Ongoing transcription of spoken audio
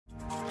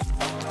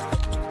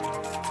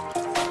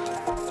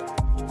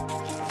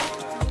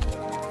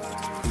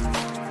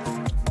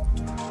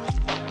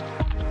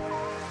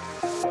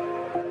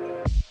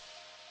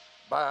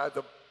By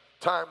the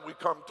time we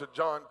come to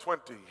John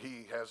 20,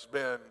 he has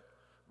been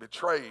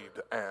betrayed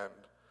and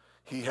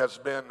he has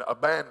been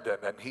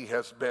abandoned and he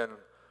has been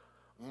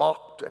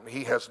mocked and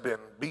he has been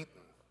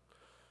beaten.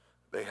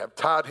 They have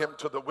tied him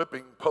to the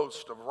whipping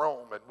post of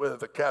Rome and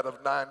with a cat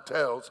of nine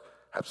tails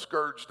have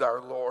scourged our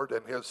Lord,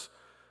 and his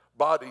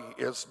body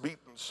is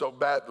beaten so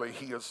badly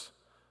he is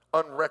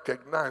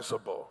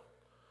unrecognizable.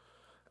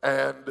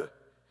 And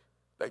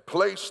they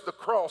place the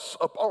cross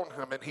upon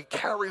him and he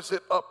carries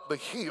it up the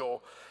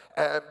hill,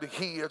 and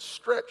he is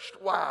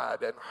stretched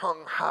wide and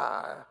hung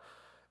high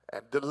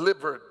and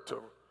delivered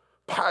to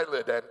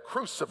Pilate and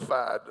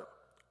crucified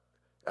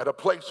at a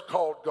place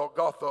called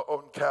Golgotha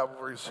on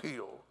Calvary's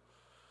hill.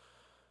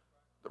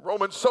 The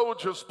Roman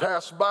soldiers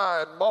passed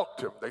by and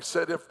mocked him. They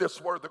said, if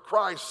this were the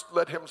Christ,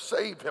 let him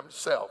save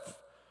himself.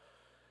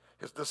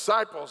 His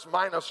disciples,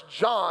 minus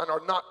John,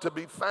 are not to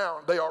be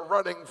found. They are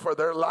running for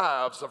their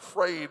lives,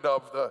 afraid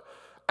of the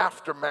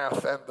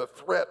aftermath and the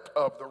threat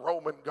of the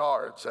Roman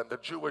guards and the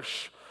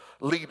Jewish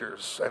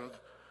leaders. And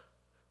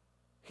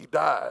he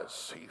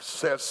dies. He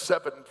says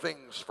 7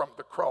 things from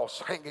the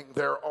cross hanging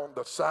there on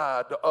the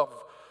side of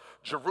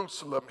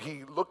Jerusalem.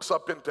 He looks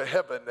up into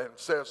heaven and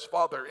says,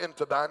 Father,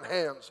 into thine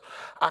hands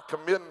I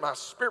commend my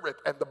spirit.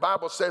 And the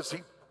Bible says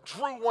he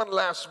drew one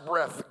last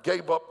breath,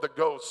 gave up the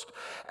ghost,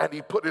 and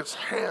he put his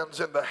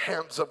hands in the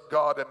hands of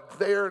God, and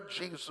there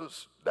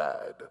Jesus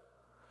died.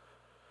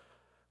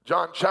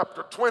 John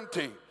chapter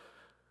 20,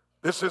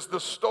 this is the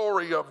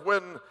story of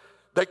when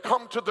they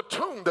come to the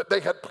tomb that they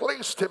had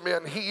placed him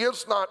in. He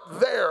is not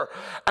there,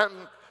 and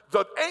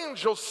the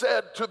angel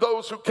said to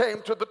those who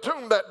came to the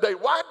tomb that day,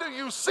 why do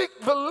you seek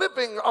the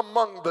living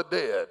among the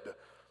dead?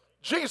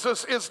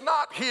 Jesus is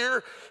not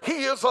here.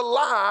 He is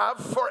alive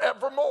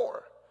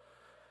forevermore.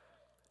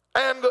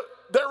 And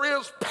there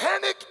is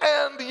panic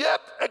and yet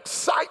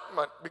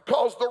excitement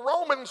because the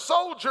Roman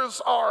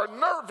soldiers are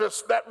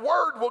nervous that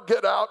word will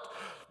get out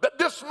that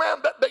this man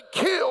that they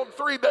killed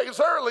 3 days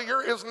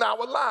earlier is now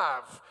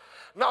alive.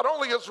 Not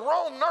only is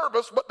Rome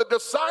nervous, but the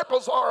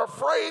disciples are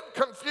afraid,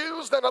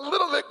 confused, and a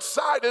little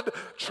excited,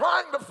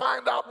 trying to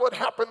find out what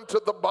happened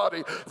to the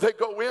body. They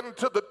go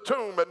into the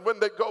tomb, and when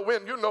they go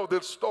in, you know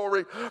this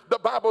story. The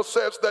Bible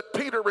says that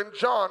Peter and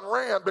John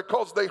ran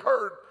because they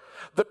heard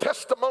the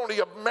testimony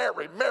of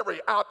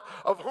Mary, out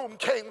of whom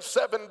came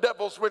 7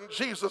 devils when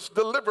Jesus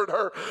delivered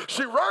her.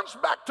 She runs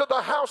back to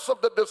the house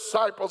of the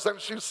disciples and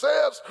she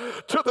says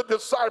to the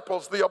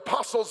disciples, the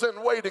apostles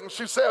in waiting,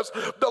 she says,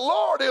 the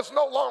Lord is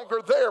no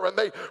longer there. And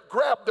they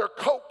grab their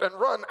coat and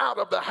run out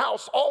of the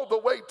house all the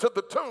way to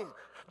the tomb.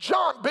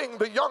 John, being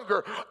the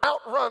younger,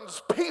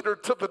 outruns Peter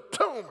to the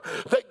tomb.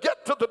 They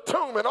get to the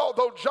tomb, and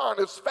although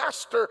John is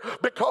faster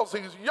because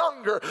he's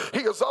younger,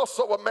 he is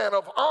also a man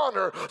of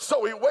honor.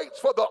 So he waits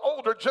for the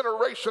older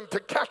generation to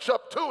catch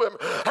up to him,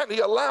 and he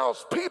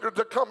allows Peter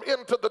to come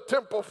into the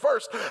temple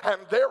first.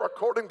 And there,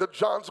 according to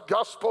John's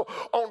gospel,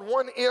 on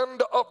one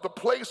end of the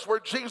place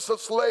where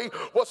Jesus lay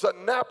was a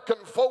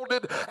napkin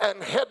folded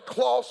and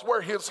headcloths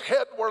where his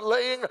head were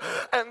laying.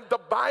 And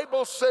the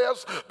Bible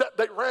says that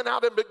they ran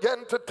out and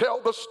began to tell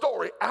the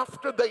story.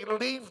 After they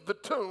leave the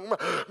tomb,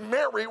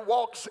 Mary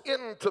walks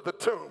into the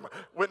tomb.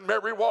 When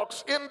Mary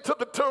walks into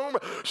the tomb,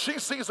 she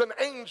sees an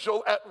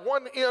angel at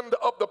one end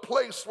of the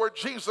place where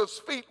Jesus'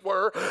 feet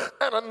were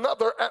and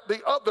another at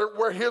the other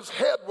where his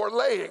head were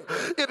laying.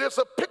 It is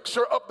a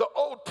picture of the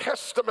Old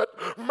Testament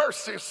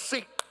mercy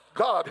seat.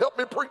 God, help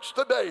me preach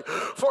today.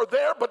 For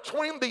there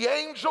between the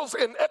angels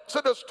in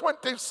Exodus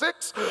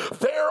 26,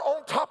 there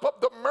on top of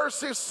the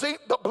mercy seat,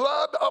 the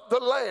blood of the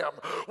Lamb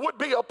would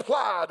be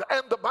applied.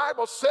 And the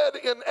Bible said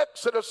in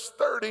Exodus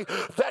 30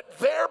 that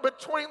there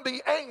between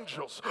the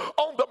angels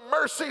on the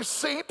mercy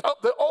seat of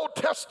the Old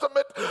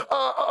Testament,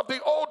 Ark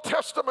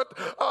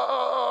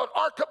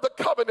of the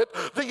Covenant,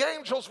 the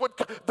angels would,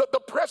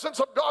 the presence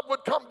of God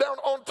would come down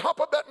on top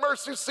of that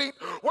mercy seat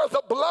where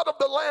the blood of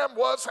the Lamb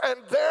was,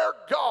 and there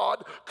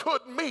God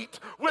could meet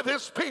with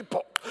his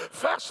people.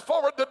 Fast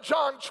forward to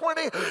John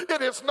 20,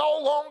 it is no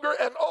longer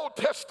an Old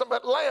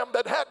Testament lamb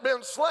that had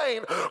been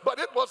slain, but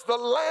it was the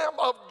Lamb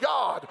of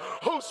God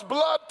whose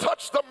blood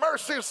touched the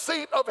mercy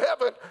seat of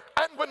heaven.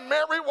 And when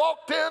Mary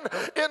walked in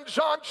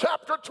John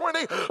chapter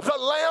 20, the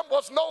lamb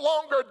was no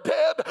longer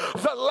dead,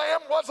 the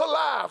lamb was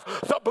alive.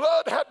 The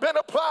blood had been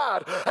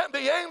applied, and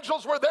the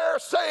angels were there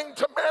saying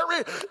to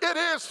Mary, it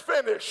is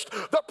finished.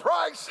 The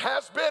price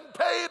has been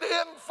paid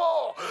in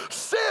full.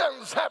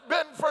 Sins have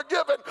been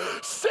forgiven.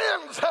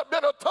 Sins have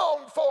been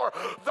atoned for.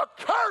 The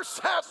curse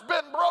has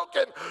been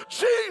broken.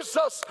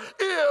 Jesus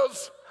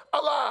is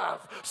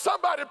alive.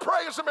 Somebody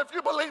praise him if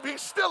you believe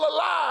he's still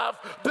alive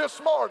this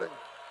morning.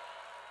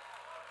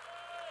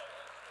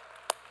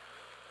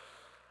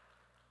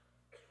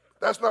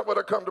 That's not what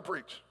I come to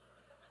preach.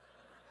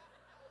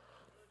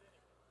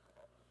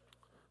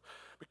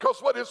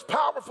 Because what is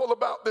powerful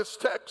about this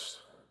text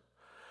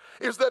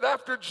is that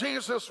after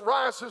Jesus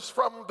rises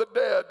from the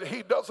dead,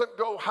 he doesn't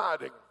go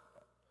hiding.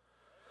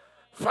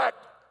 In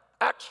fact,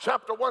 Acts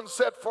chapter 1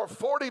 said for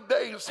 40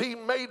 days he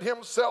made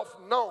himself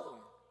known.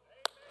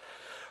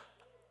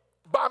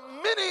 by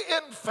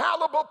many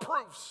infallible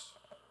proofs.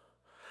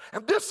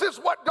 And this is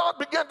what God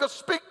began to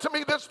speak to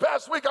me this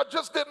past week. I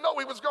just didn't know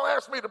he was going to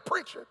ask me to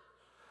preach it.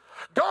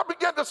 God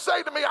began to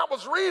say to me, I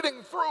was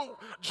reading through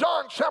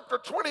John chapter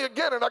 20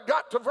 again, and I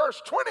got to verse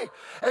 20,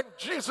 and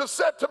Jesus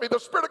said to me, the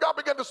Spirit of God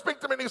began to speak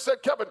to me, and he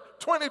said, Kevin,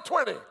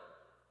 2020.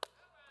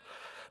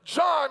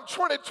 John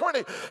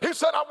 20:20, he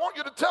said, I want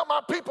you to tell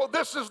my people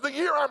this is the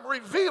year I'm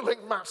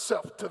revealing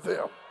myself to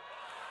them.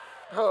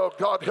 Oh,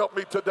 God, help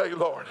me today,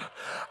 Lord.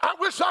 I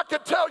wish I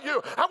could tell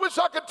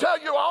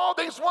you all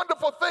these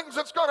wonderful things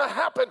that's going to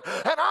happen.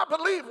 And I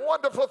believe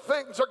wonderful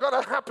things are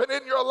going to happen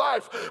in your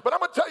life. But I'm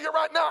going to tell you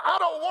right now, I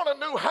don't want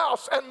a new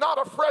house and not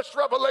a fresh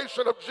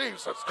revelation of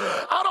Jesus.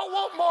 I don't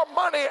want more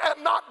money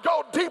and not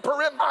go deeper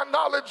in my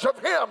knowledge of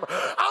him.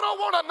 I don't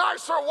want a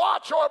nicer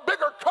watch or a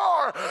bigger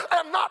car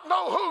and not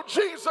know who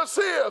Jesus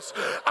is.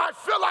 I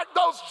feel like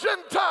those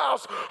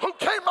Gentiles who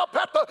came up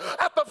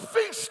at the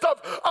feast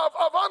of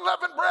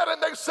unleavened bread,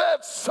 and they said,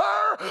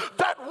 sir,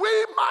 that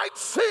we might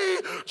see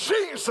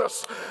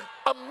Jesus.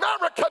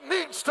 America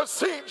needs to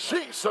see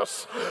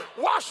Jesus.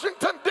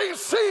 Washington,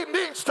 D.C.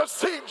 needs to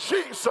see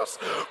Jesus.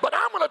 But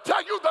I'm going to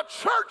tell you, the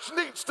church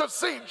needs to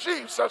see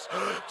Jesus.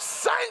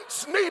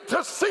 Saints need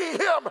to see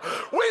him.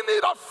 We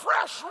need a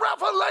fresh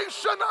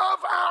revelation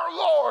of our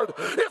Lord.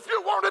 If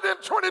you want it in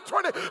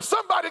 2020,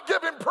 somebody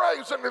give him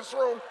praise in this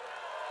room.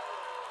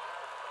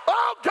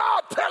 Oh,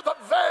 God, tear the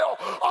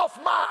veil off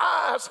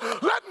my eyes.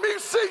 Let me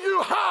see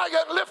you high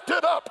and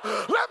lifted up.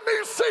 Let me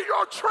see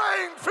your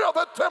train fill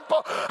the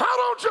temple. I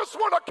don't just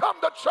want to come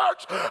to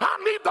church. I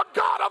need the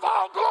God of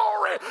all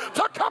glory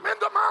to come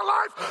into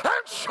my life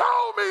and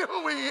show me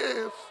who he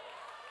is.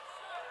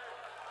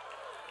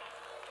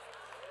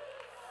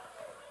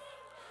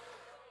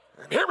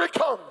 And here he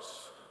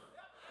comes,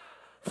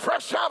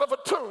 fresh out of a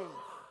tomb.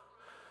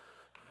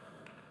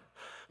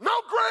 No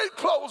grave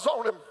clothes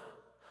on him.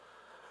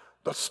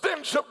 The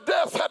stench of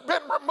death had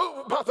been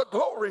removed by the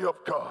glory of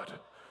God.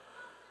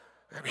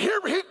 And here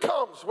he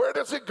comes. Where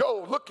does he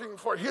go? Looking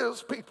for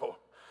his people.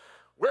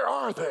 Where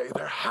are they?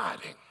 They're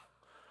hiding.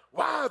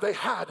 Why are they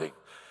hiding?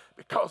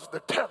 Because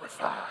they're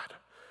terrified.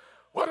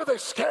 What are they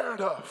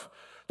scared of?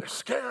 They're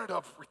scared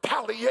of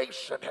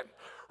retaliation and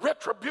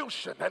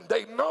retribution. And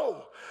they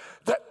know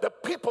that the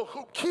people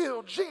who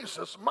killed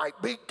Jesus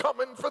might be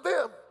coming for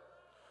them.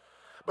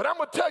 But I'm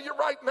going to tell you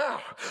right now,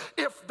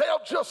 if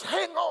they'll just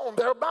hang on,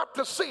 they're about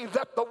to see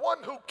that the one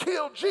who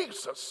killed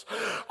Jesus,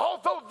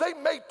 although they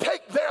may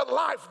take their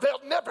life,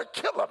 they'll never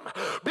kill him,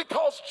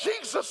 because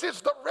Jesus is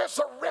the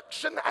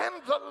resurrection and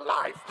the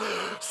life.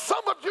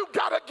 Some of you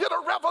got to get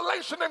a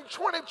revelation in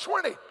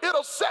 2020.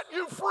 It'll set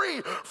you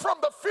free from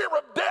the fear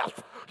of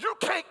death. You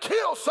can't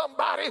kill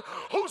somebody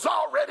who's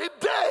already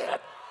dead.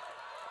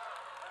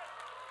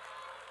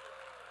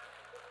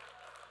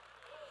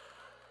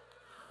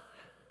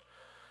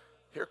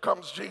 Here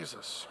comes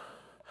Jesus.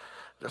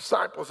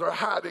 Disciples are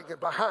hiding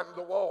behind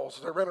the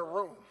walls. They're in a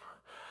room,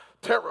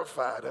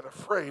 terrified and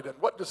afraid. And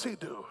what does he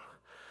do?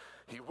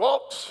 He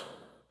walks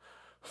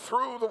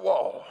through the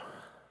wall.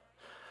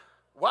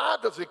 Why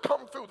does he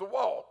come through the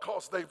wall?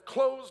 Because they've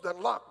closed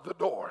and locked the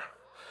door.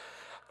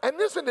 And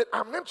isn't it,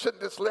 I mentioned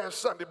this last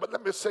Sunday, but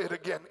let me say it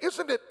again.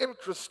 Isn't it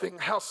interesting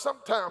how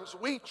sometimes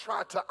we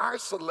try to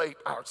isolate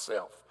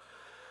ourselves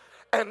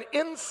and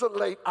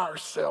insulate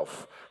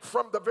ourselves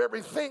from the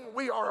very thing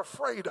we are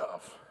afraid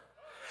of?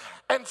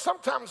 And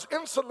sometimes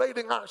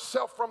insulating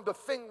ourselves from the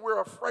thing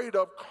we're afraid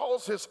of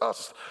causes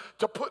us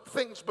to put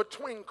things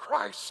between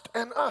Christ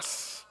and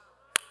us.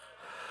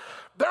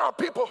 There are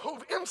people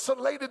who've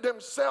insulated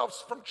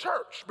themselves from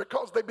church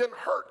because they've been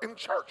hurt in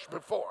church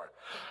before.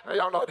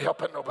 Y'all not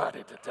helping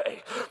nobody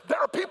today. There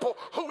are people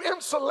who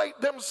insulate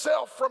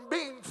themselves from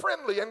being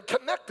friendly and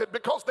connected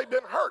because they've been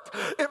hurt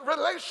in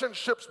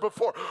relationships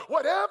before.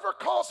 Whatever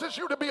causes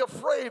you to be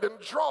afraid and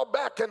draw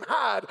back and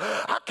hide,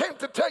 I came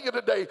to tell you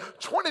today,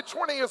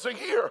 2020 is a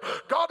year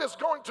God is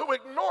going to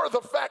ignore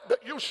the fact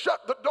that you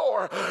shut the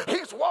door.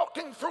 He's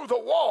walking through the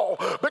wall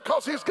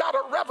because he's got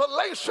a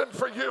revelation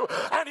for you,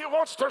 and he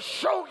wants to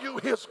show you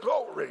his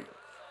glory.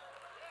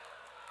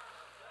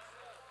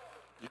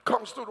 He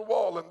comes through the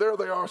wall, and there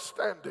they are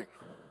standing.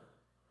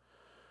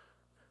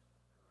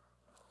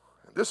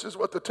 And this is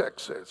what the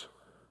text says.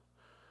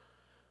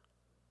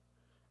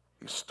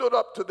 He stood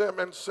up to them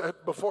and said,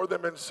 before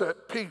them, and said,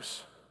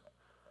 "Peace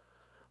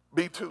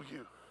be to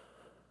you."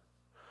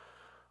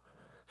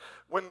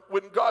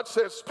 When God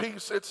says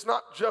peace, it's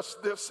not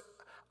just this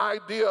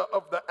idea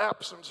of the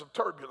absence of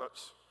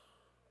turbulence.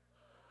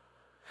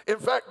 In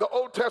fact, the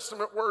Old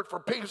Testament word for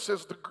peace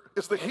is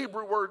the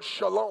Hebrew word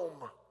shalom.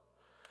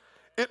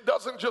 It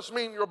doesn't just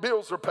mean your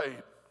bills are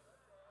paid.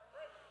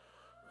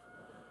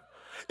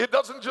 It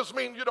doesn't just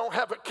mean you don't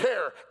have a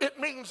care. It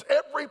means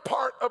every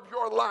part of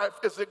your life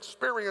is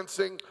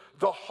experiencing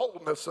the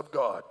wholeness of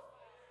God.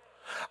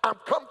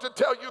 I've come to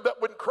tell you that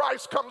when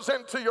Christ comes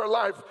into your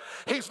life,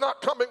 he's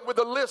not coming with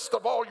a list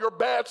of all your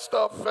bad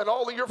stuff and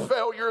all of your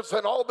failures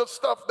and all the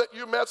stuff that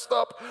you messed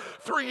up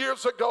 3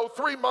 years ago,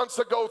 3 months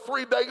ago,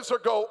 3 days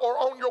ago, or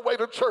on your way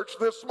to church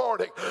this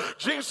morning.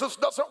 Jesus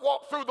doesn't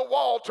walk through the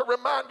wall to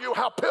remind you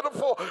how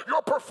pitiful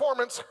your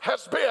performance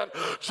has been.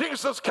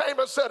 Jesus came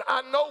and said,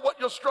 I know what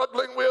you're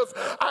struggling with.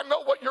 I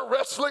know what you're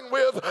wrestling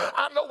with.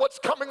 I know what's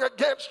coming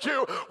against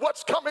you.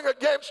 What's coming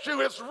against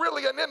you is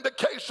really an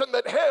indication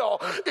that hell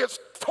is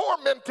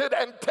tormented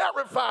and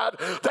terrified,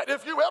 that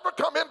if you ever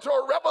come into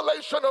a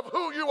revelation of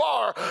who you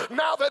are,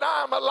 now that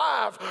I am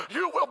alive,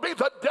 you will be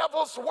the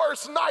devil's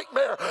worst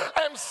nightmare,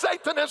 and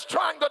Satan is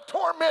trying to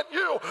torment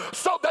you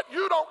so that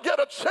you don't get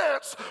a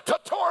chance to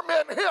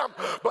torment him.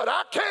 But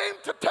I came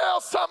to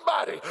tell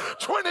somebody,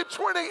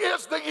 2020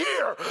 is the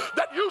year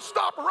that you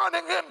stop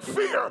running in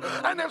fear,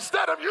 and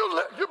instead of you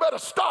better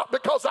stop,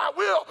 because I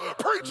will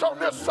preach on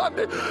this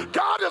Sunday.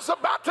 God is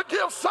about to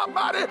give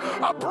somebody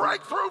a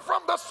breakthrough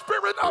from the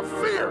spirit of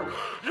fear.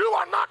 You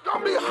are not going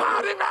to be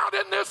hiding out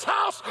in this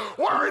house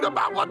worried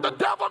about what the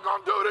devil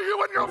going to do to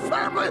you and your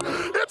family.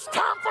 It's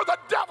time for the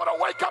devil to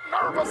wake up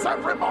nervous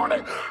every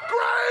morning.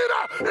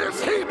 Greater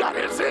is he that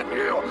is in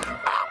you.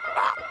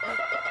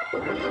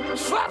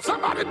 Slap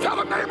somebody, tell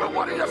a neighbor,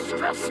 what are you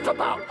stressed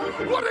about?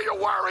 What are you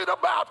worried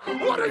about?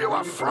 What are you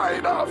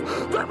afraid of?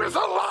 There is a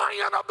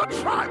lion of the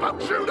tribe of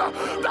Judah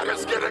that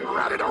is getting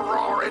ready to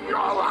roar in your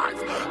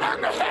life,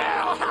 and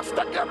hell has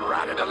to get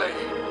ready to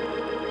leave.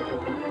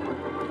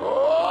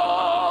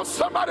 Oh,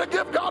 somebody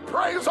give God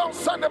praise on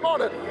Sunday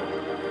morning.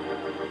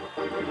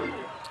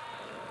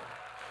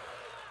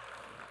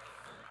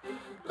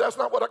 That's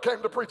not what I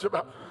came to preach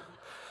about.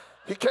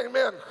 He came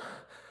in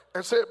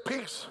and said,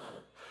 peace,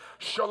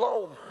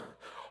 shalom,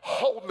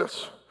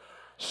 wholeness,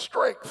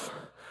 strength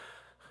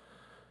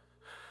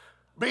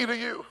be to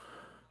you.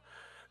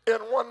 In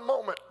one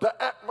moment, the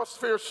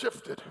atmosphere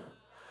shifted.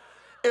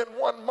 In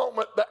one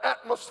moment, the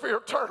atmosphere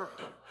turned.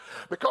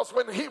 Because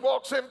when he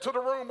walks into the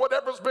room,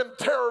 whatever's been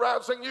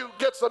terrorizing you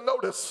gets a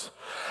notice.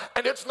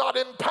 And it's not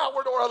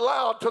empowered or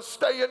allowed to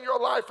stay in your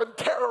life and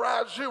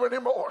terrorize you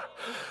anymore.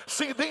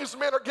 See, these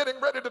men are getting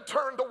ready to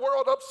turn the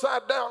world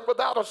upside down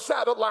without a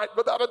satellite,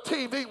 without a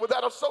TV,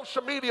 without a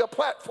social media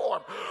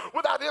platform,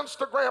 without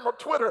Instagram or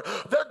Twitter.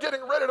 They're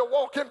getting ready to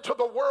walk into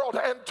the world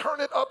and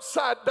turn it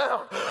upside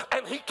down.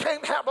 And he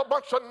can't have a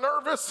bunch of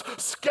nervous,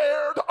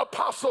 scared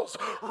apostles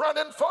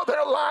running for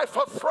their life,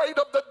 afraid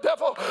of the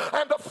devil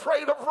and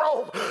afraid of Rome.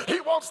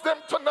 He wants them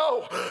to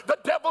know the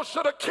devil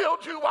should have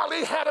killed you while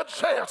he had a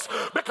chance,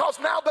 because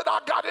now that I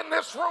got in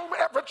this room,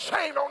 every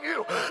chain on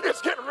you is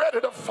getting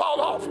ready to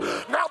fall off.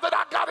 Now that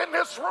I got in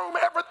this room,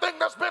 everything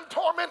that's been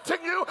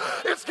tormenting you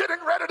is getting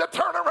ready to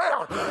turn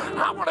around.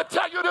 I want to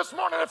tell you this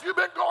morning, if you've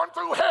been going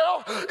through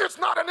hell, it's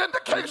not an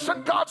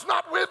indication God's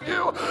not with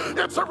you.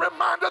 It's a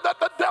reminder that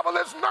the devil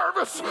is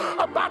nervous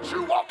about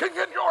you walking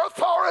in your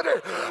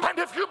authority. And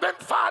if you've been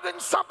fighting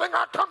something,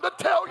 I come to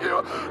tell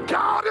you,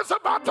 God is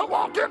about to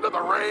walk into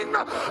the ring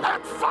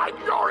and fight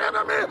your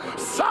enemy.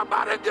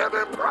 Somebody give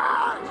him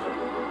praise.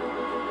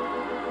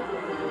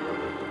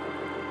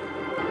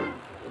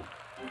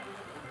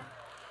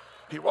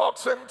 He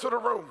walks into the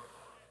room.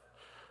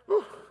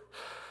 Whew.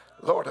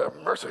 Lord have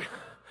mercy.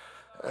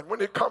 And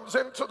when he comes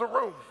into the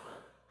room,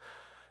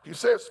 he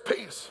says,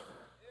 peace.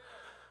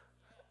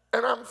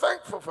 And I'm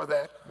thankful for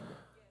that.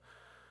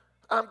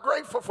 I'm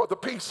grateful for the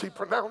peace he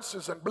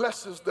pronounces and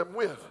blesses them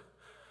with.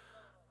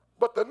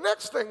 But the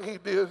next thing he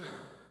did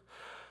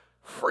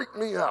freaked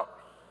me out.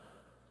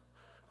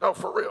 No,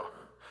 for real.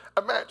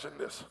 Imagine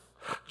this.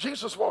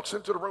 Jesus walks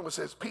into the room and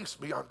says, peace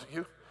be unto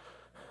you.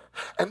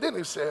 And then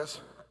he says,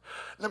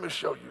 let me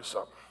show you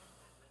something.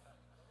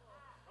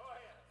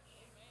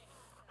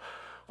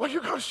 What are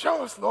you going to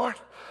show us, Lord?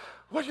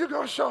 What are you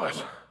going to show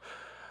us?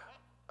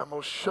 I'm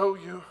going to show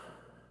you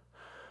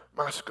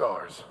my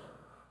scars.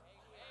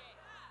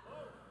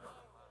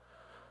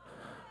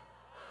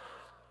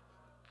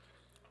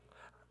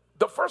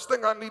 The first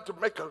thing I need to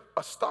make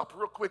a stop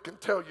real quick and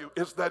tell you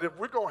is that if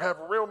we're going to have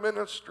real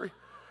ministry,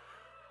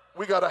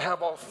 we got to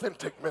have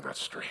authentic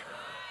ministry.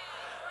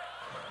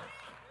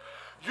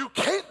 You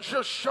can't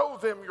just show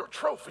them your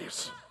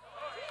trophies.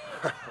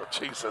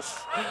 Jesus.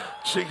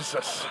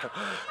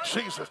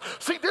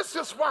 See, this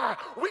is why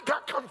we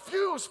got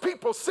confused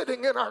people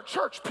sitting in our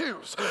church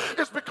pews.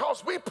 It's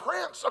because we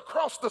prance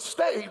across the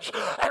stage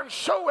and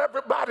show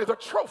everybody the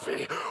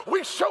trophy.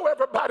 We show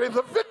everybody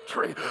the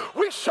victory.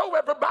 We show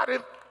everybody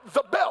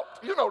the belt.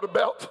 You know the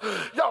belt.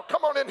 Y'all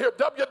come on in here.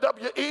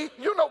 WWE,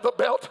 you know the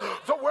belt.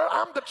 The where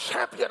I'm the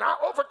champion. I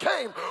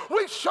overcame.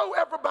 We show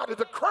everybody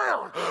the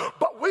crown,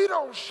 but we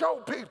don't show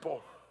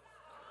people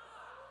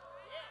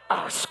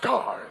our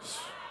scars.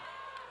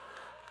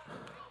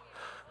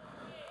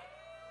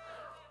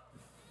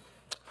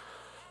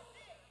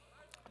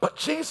 But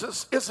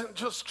Jesus isn't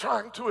just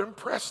trying to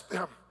impress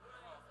them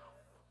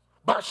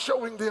by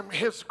showing them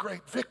his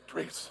great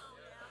victories.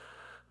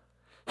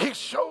 He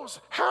shows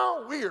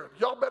how weird.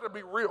 Y'all better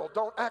be real.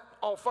 Don't act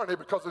all funny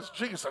because it's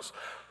Jesus.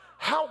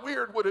 How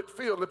weird would it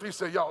feel if he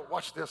said, y'all,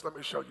 watch this, let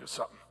me show you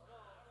something.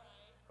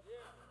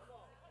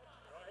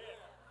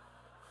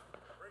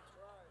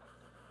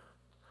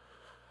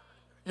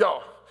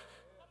 Y'all,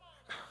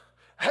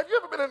 have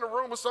you ever been in a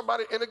room with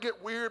somebody and it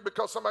get weird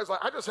because somebody's like,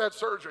 I just had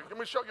surgery. Let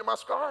me show you my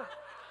scar.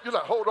 You're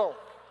like, hold on.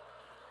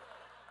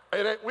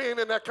 We ain't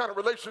in that kind of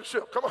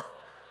relationship. Come on.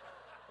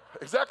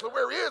 Exactly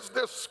where is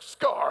this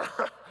scar?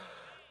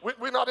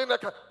 We're not in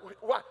that kind.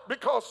 Why?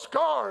 Because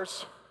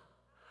scars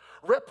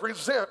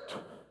represent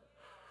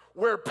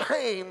where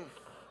pain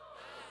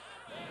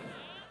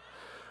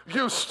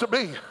used to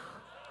be.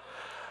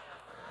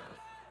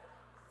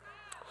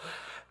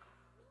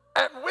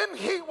 And when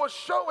he was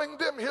showing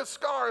them his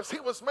scars,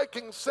 he was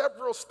making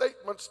several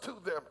statements to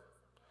them.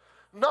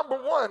 Number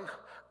one,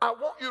 I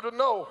want you to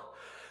know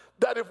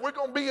that if we're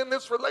going to be in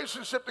this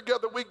relationship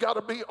together, we got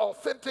to be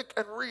authentic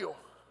and real.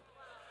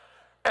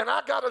 And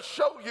I got to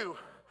show you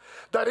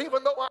that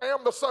even though I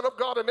am the Son of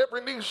God and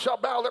every knee shall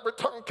bow, every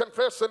tongue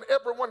confess, and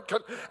everyone can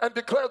and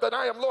declare that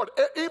I am Lord,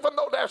 even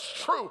though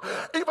that's true,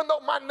 even though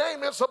my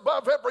name is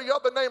above every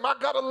other name, I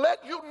got to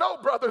let you know,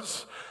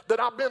 brothers, that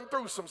I've been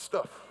through some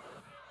stuff.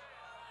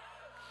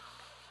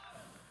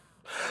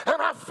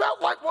 And I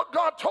felt like what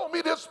God told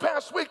me this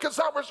past week as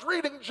I was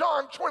reading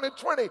John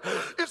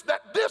 20:20 is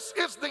that this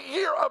is the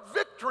year of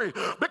victory,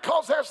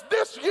 because as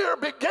this year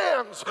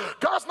begins,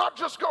 God's not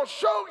just going to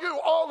show you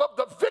all of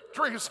the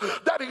victories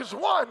that he's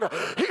won.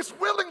 He's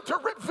willing to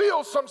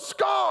reveal some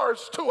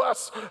scars to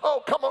us.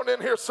 Oh, come on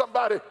in here,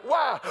 somebody.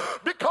 Why?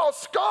 Because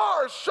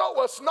scars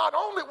show us not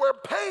only where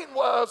pain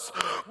was,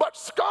 but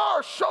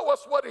scars show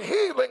us what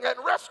healing and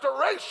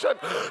restoration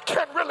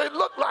can really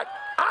look like.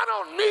 I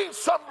don't need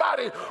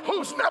somebody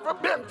who's never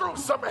been through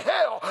some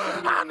hell.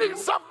 I need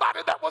somebody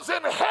that was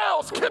in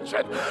hell's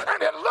kitchen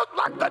and it looked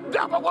like the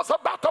devil was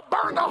about to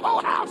burn the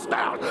whole house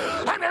down.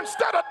 And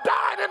instead of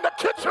dying in the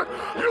kitchen,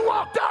 you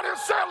walked out and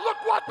said, look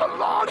what the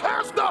Lord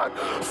has done.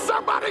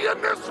 Somebody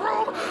in this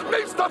room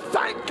needs to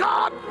thank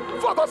God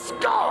for the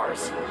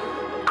scars.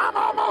 I'm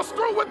almost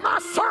through with my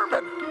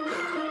sermon.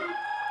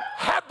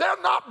 Had there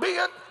not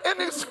been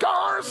any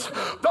scars,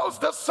 those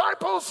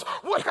disciples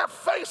would have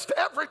faced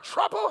every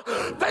trouble.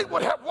 They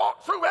would have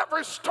walked through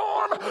every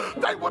storm.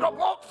 They would have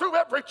walked through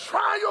every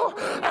trial,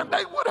 and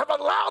they would have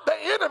allowed the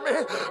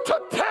enemy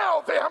to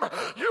tell them,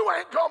 you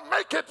ain't gonna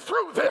make it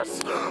through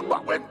this.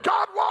 But when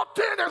God walked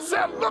in and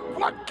said, look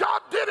what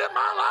God did in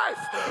my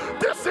life,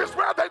 this is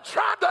where they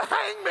tried to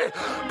hang me.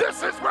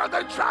 This is where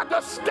they tried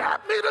to stab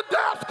me to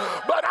death,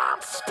 but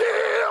I'm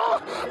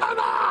still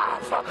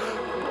alive.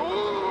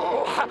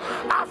 Ooh,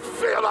 I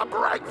feel a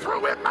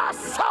breakthrough in my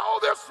soul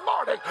this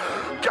morning.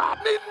 God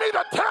needs me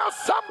to tell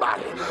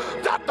somebody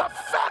that the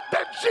fact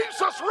that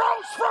Jesus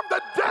rose from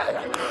the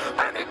dead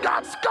and he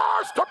got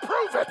scars to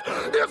prove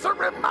it is a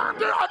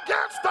reminder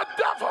against the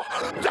devil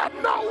that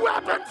no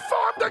weapon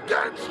formed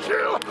against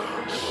you.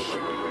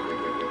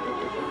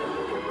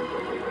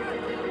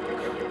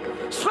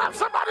 Slap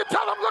somebody,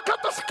 tell them, look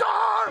at the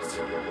scars.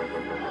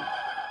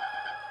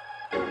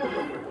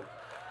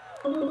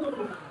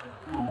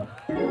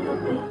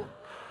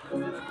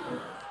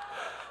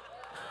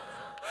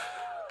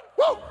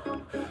 Woo!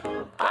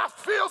 I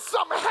feel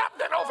something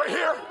happening over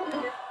here.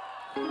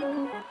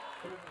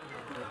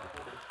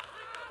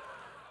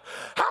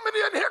 How many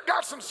in here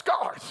got some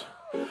scars?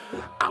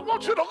 I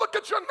want you to look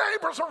at your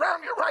neighbors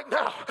around you right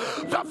now.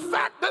 The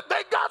fact that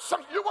they got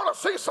some, you want to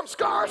see some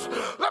scars?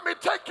 Let me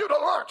take you to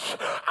lunch.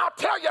 I'll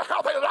tell you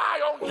how they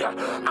lie on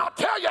you. I'll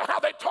tell you how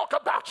they talk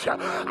about you.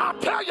 I'll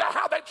tell you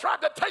how they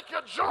tried to take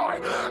your joy.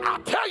 I'll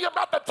tell you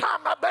about the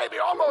time my baby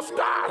almost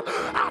died.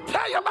 I'll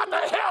tell you about the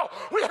hell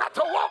we had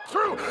to walk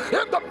through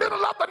in the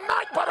middle of the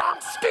night, but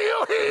I'm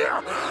still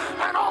here.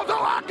 And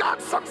although I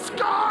got some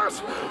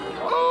scars,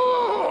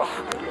 ooh,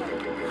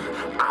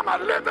 I'm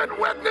a living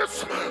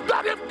witness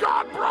that if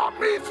God brought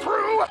me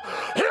through,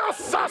 he'll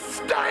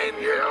sustain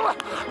you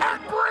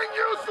and bring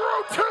you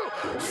through too.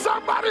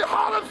 Somebody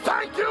holler,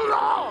 thank you,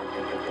 Lord.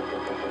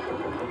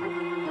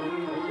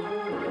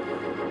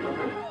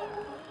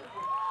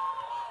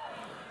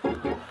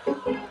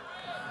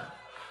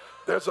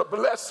 There's a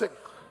blessing.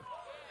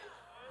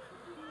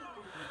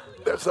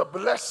 There's a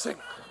blessing.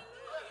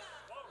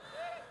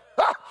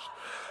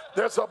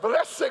 There's a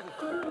blessing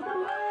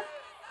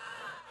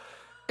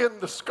in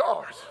the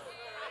scars.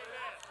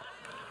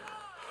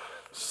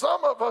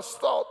 Some of us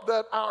thought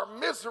that our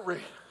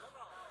misery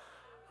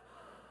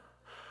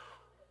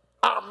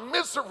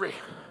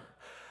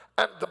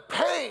and the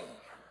pain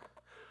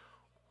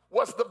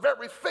was the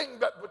very thing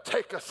that would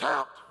take us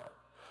out.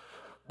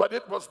 But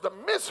it was the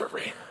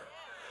misery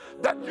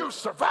that you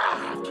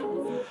survived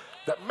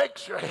that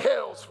makes your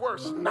hell's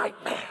worst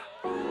nightmare.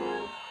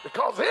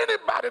 Because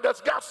anybody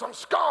that's got some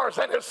scars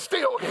and is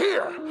still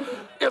here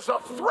is a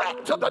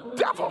threat to the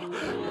devil.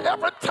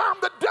 Every time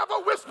the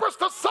devil whispers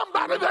to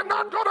somebody they're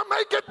not going to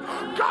make it,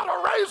 God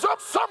will raise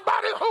up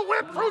somebody who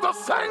went through the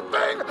same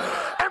thing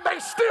and they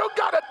still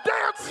got to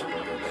dance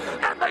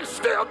and they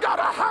still got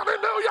a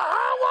hallelujah.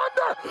 I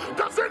wonder,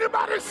 does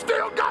anybody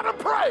still got to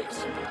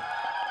praise?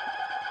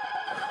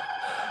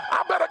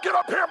 I better get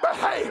up here and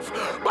behave.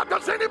 But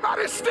does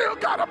anybody still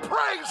got a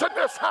praise in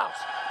this house?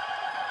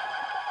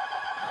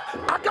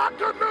 I got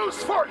good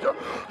news for you.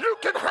 You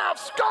can have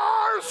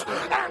scars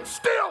and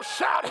still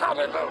shout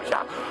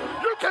hallelujah.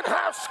 You can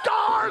have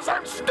scars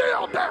and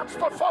still dance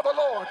before the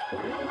Lord.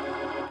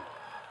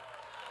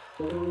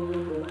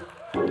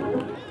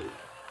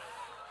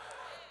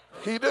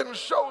 He didn't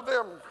show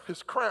them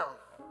his crown.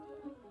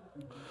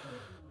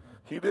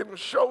 He didn't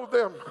show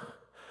them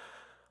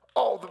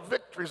all the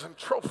victories and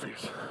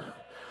trophies.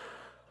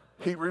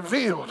 He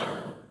revealed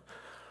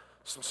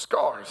some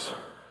scars.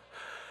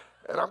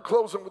 And I'm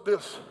closing with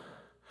this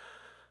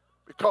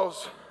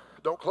because,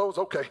 don't close,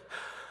 okay.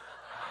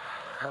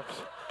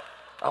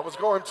 I was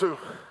going to.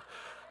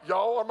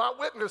 Y'all are my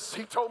witness.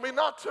 He told me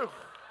not to.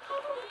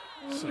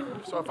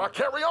 So if I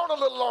carry on a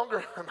little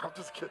longer, and I'm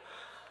just kidding.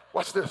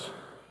 Watch this.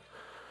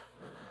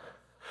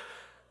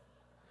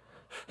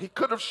 He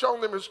could have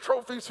shown them his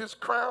trophies, his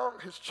crown,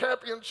 his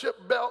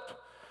championship belt,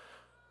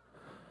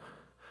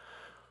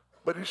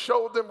 but he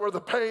showed them where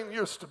the pain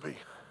used to be.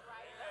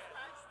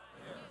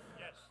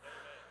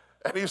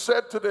 And he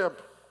said to them,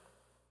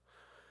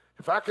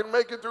 if I can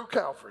make it through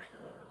Calvary,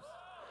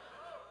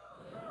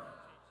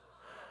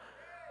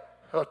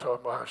 if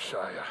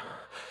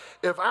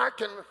I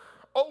can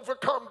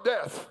overcome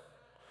death,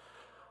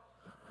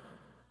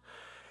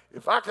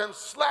 if I can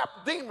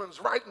slap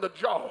demons right in the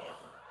jaw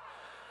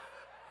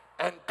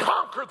and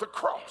conquer the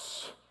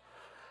cross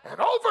and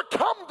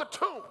overcome the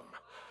tomb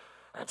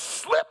and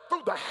slip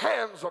through the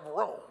hands of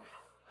Rome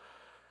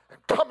and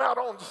come out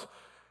on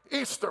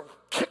Easter,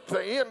 kick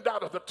the end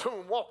out of the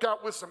tomb, walk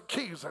out with some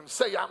keys and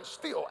say, I'm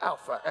still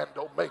Alpha and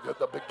Omega,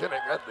 the beginning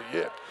and the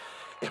end.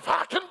 If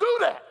I can do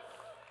that,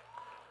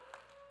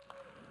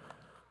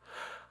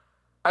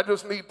 I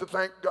just need to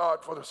thank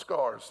God for the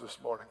scars this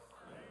morning.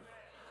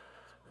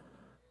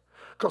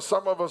 Because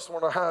some of us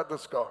want to hide the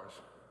scars.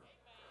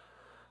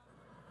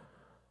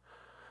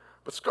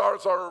 But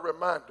scars are a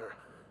reminder,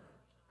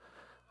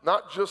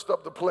 not just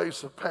of the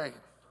place of pain,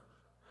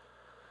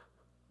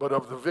 but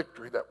of the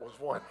victory that was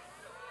won.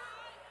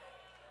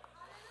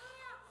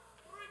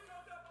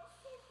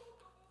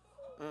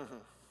 Mm-hmm.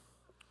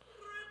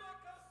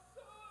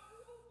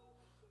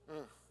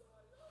 Mm.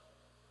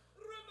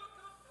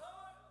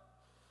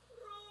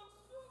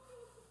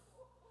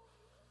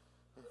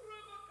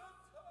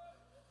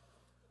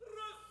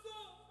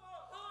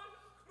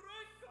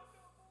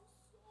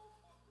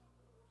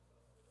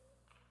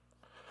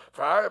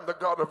 For I am the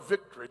God of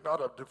victory,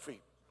 not of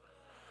defeat.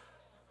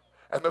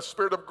 And the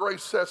Spirit of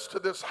grace says to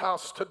this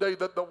house today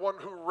that the one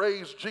who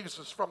raised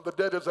Jesus from the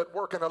dead is at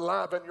work and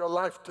alive in your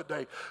life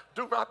today.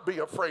 Do not be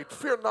afraid.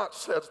 Fear not,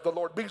 says the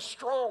Lord. Be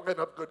strong and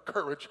of good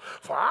courage,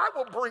 for I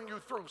will bring you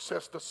through,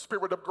 says the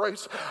Spirit of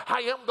grace.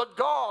 I am the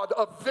God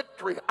of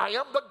victory. I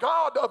am the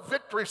God of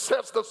victory,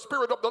 says the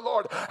Spirit of the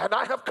Lord. And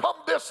I have come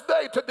this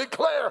day to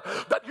declare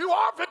that you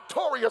are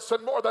victorious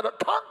and more than a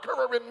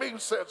conqueror in me,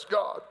 says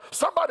God.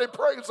 Somebody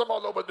praise him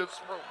all over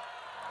this room.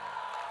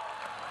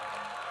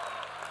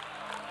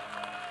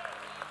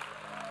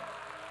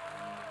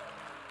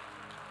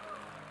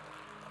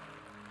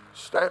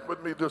 Stand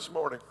with me this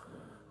morning.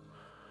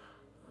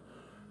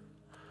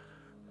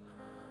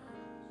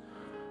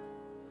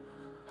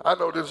 I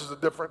know this is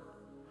different,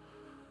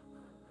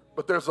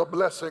 but there's a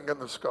blessing in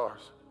the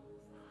scars.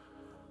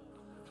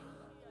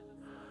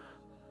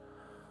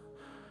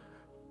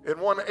 In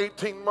one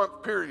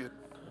 18-month period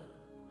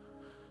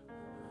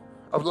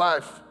of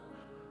life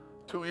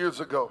 2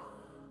 years ago,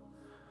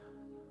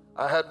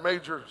 I had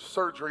major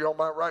surgery on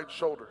my right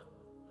shoulder.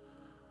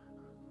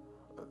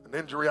 An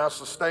injury I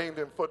sustained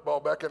in football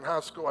back in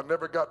high school. I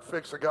never got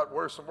fixed. It got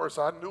worse and worse.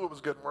 I knew it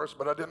was getting worse,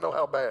 but I didn't know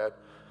how bad.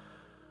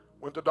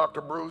 Went to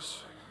Dr.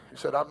 Bruce. He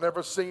said, I've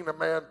never seen a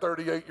man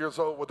 38 years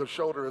old with a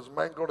shoulder as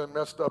mangled and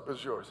messed up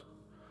as yours.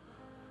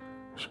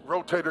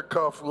 Rotator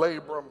cuff,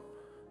 labrum,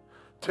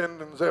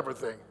 tendons,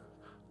 everything.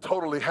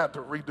 Totally had to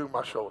redo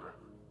my shoulder.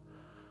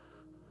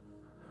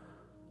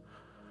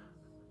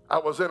 I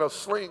was in a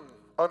sling,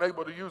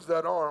 unable to use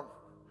that arm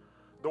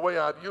the way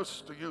I'd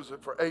used to use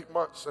it for 8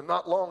 months. And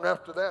not long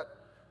after that,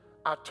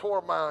 I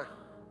tore my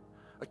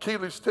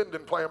Achilles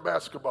tendon playing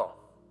basketball.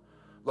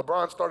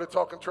 LeBron started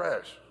talking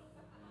trash.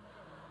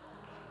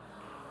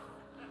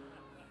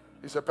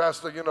 He said,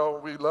 Pastor, you know,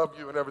 we love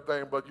you and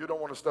everything, but you don't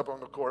want to step on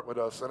the court with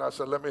us. And I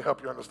said, let me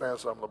help you understand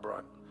something,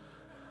 LeBron.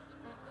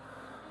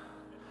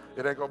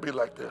 It ain't going to be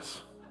like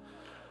this.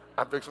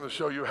 I'm fixing to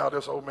show you how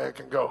this old man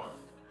can go.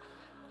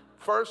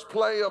 First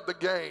play of the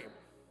game.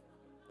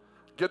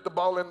 Get the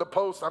ball in the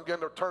post. I'm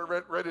getting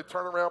ready to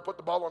turn around, put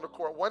the ball on the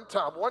court. One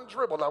time, one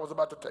dribble, I was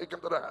about to take him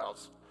to the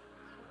house.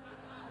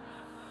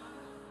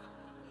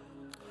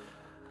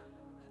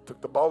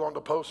 Took the ball on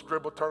the post,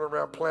 dribble, turned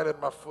around,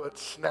 planted my foot,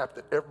 snapped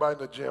it. Everybody in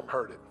the gym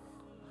heard it.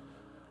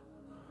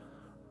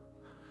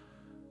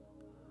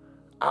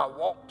 I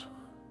walked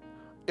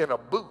in a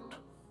boot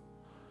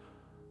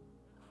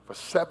for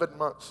 7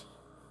 months.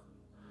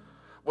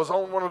 Was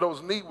on one of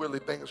those knee willy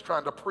things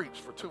trying to preach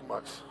for 2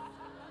 months.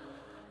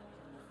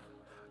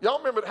 Y'all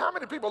remember, how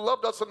many people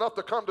loved us enough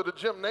to come to the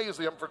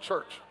gymnasium for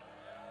church?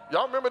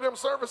 Y'all remember them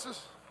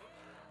services?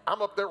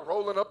 I'm up there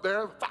rolling up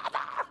there. Father,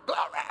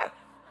 glory.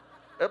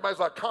 Everybody's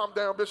like, calm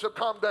down, Bishop,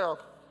 calm down.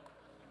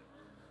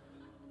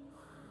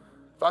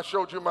 If I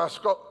showed you my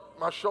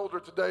shoulder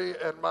today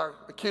and my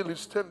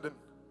Achilles tendon,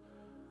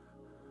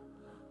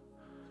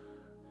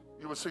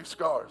 you would see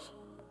scars.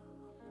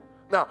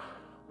 Now,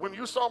 when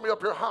you saw me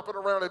up here hopping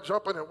around and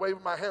jumping and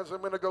waving my hands a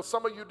minute ago,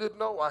 some of you didn't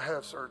know I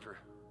had surgery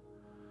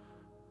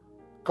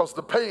because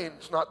the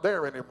pain's not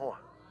there anymore.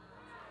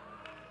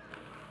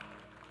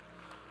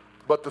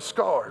 But the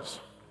scars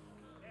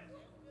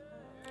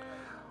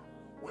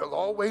will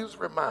always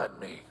remind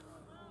me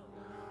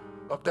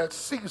of that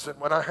season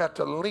when I had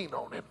to lean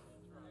on him.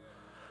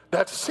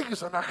 That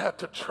season I had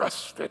to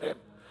trust in him.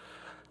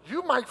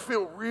 You might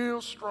feel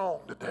real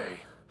strong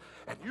today,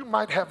 and you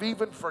might have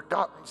even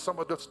forgotten some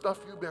of the stuff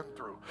you've been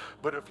through.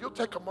 But if you'll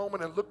take a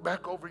moment and look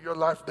back over your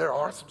life, there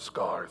are some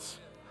scars.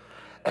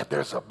 And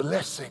there's a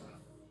blessing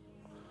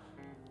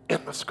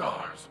in the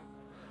scars.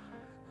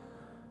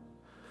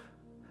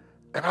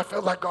 And I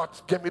felt like God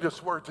gave me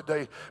this word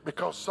today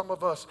because some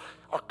of us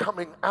are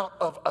coming out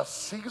of a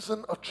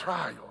season of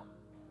trial,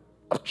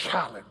 of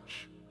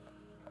challenge.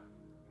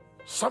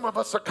 Some of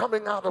us are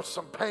coming out of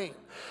some pain.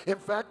 In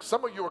fact,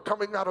 some of you are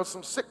coming out of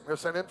some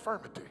sickness and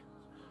infirmity.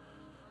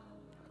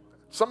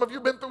 Some of you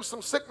have been through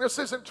some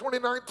sicknesses in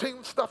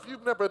 2019, stuff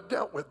you've never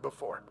dealt with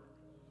before.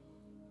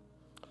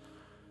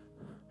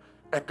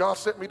 And God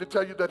sent me to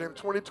tell you that in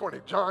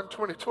 2020, John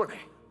 2020,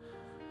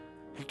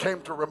 he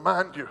came to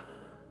remind you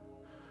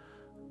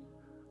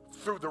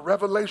through the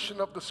revelation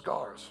of the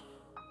scars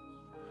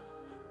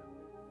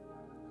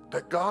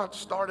that God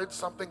started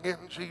something in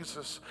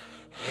Jesus.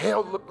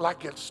 Hell looked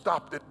like it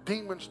stopped. The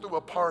demons threw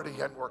a party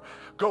and were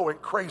going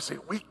crazy.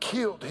 We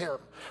killed him.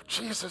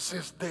 Jesus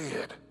is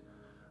dead.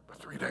 But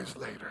 3 days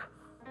later,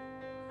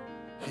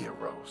 he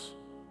arose.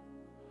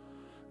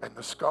 And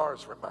the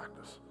scars remind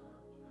us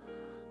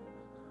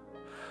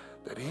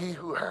that he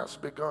who has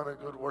begun a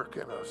good work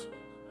in us,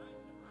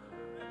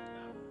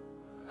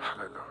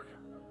 hallelujah,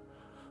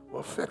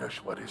 will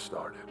finish what he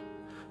started.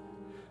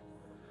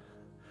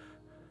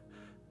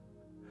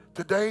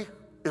 Today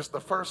is the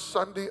first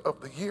Sunday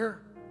of the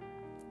year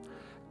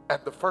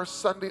and the first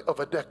Sunday of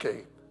a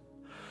decade.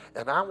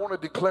 And I want to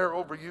declare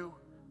over you,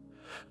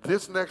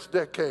 this next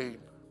decade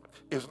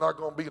is not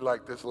going to be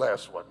like this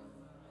last one.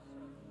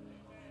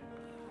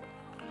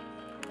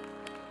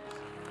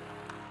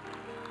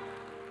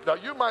 Now,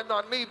 you might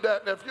not need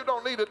that, and if you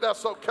don't need it,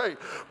 that's okay.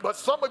 But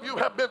some of you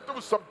have been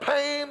through some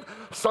pain,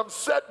 some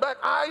setback.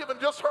 I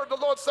even just heard the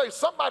Lord say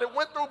somebody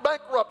went through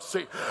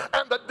bankruptcy,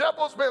 and the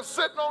devil's been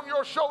sitting on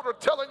your shoulder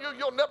telling you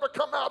you'll never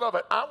come out of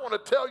it. I want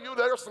to tell you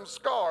there's some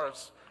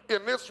scars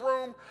in this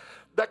room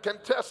that can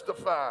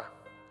testify.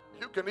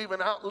 You can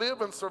even outlive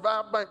and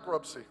survive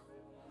bankruptcy.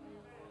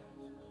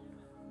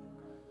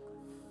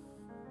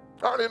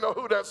 I don't even know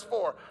who that's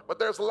for, but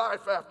there's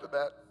life after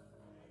that.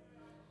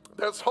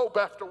 There's hope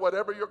after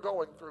whatever you're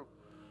going through.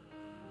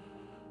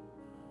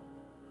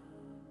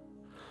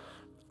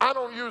 I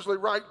don't usually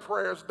write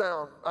prayers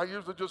down. I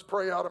usually just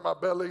pray out of my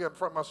belly and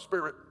from my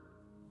spirit.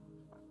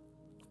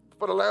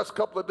 For the last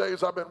couple of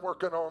days, I've been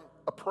working on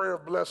a prayer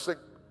of blessing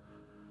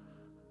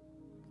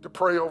to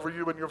pray over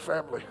you and your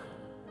family.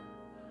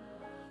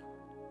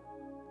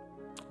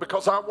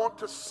 Because I want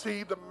to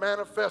see the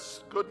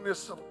manifest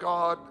goodness of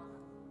God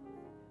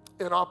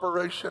in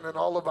operation in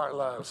all of our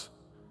lives.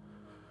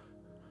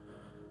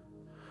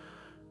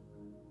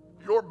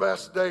 Your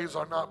best days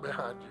are not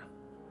behind you.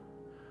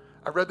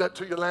 I read that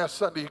to you last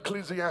Sunday,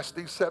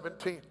 Ecclesiastes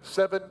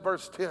 7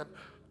 verse 10.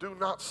 Do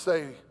not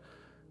say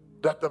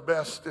that the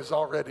best is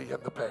already in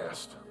the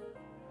past.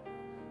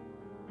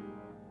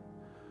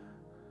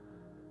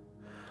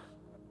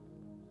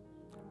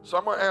 So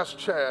I'm going to ask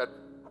Chad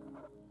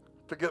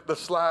to get the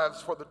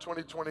slides for the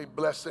 2020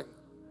 blessing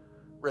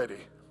ready.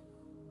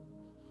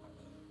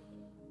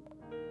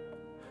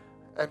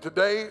 And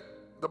today,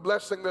 the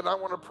blessing that I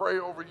want to pray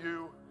over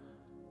you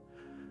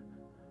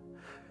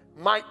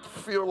might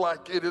feel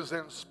like it is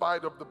in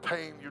spite of the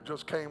pain you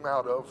just came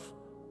out of,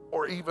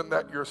 or even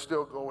that you're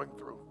still going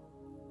through.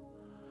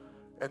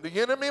 And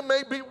the enemy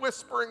may be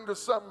whispering to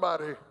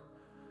somebody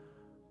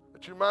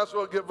that you might as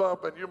well give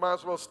up and you might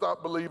as well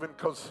stop believing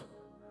because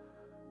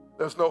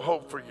there's no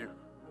hope for you.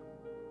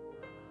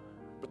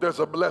 But there's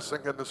a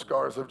blessing in the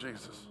scars of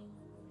Jesus.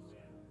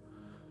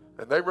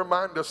 And they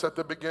remind us at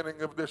the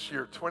beginning of this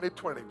year,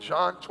 2020,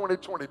 John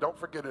 2020, don't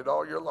forget it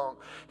all year long.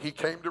 He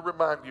came to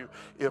remind you,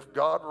 if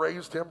God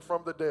raised him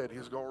from the dead,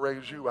 he's going to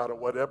raise you out of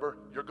whatever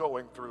you're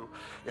going through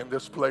in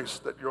this place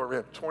that you're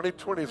in.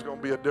 2020 is going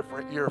to be a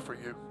different year for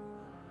you.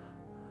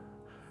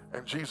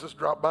 And Jesus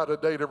dropped by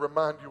today to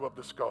remind you of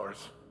the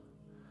scars.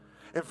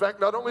 In fact,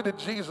 not only did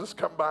Jesus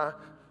come by,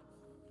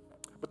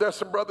 but there's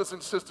some brothers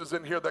and sisters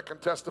in here that can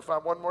testify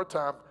one more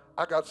time.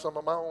 I got some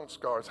of my own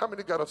scars. How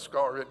many got a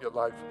scar in your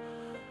life?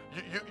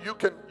 You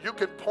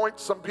can point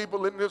some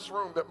people in this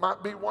room that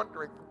might be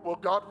wondering, will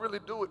God really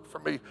do it for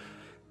me?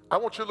 I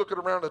want you looking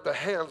around at the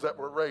hands that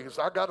were raised.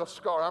 I got a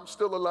scar. I'm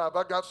still alive.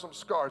 I got some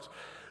scars.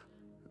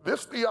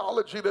 This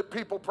theology that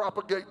people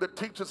propagate that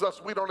teaches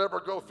us we don't ever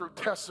go through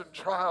tests and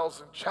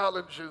trials and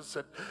challenges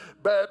and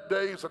bad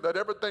days, and that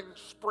everything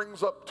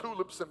springs up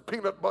tulips and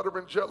peanut butter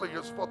and jelly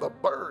is for the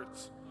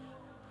birds.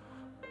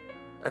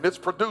 And it's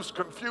produced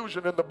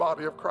confusion in the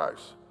body of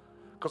Christ.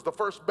 Because the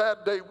first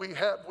bad day we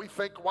have, we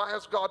think, why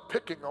is God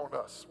picking on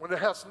us? When it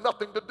has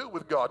nothing to do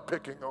with God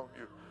picking on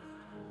you.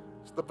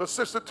 It's the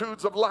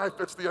vicissitudes of life.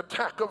 It's the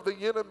attack of the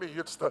enemy.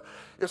 It's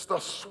the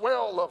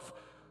swell of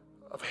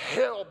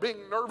hell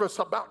being nervous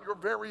about your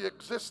very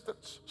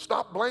existence.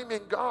 Stop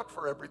blaming God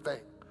for everything.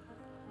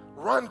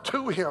 Run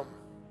to him.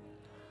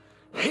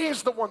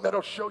 He's the one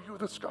that'll show you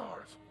the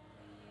scars.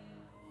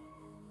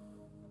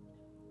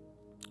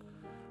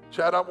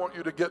 Chad, I want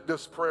you to get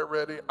this prayer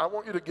ready. I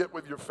want you to get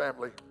with your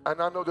family.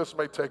 And I know this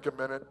may take a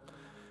minute.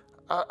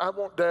 I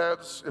want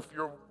dads, if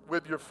you're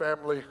with your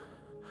family,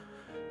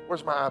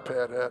 where's my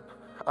iPad at?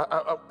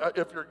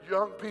 If you're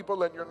young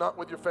people and you're not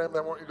with your family,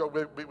 I want you to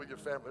go be with your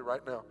family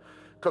right now.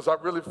 Because I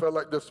really felt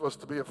like this was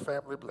to be a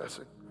family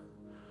blessing.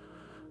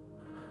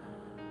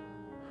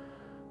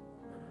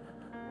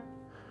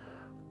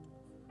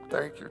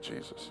 Thank you,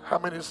 Jesus. How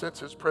many sense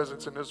his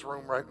presence in this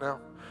room right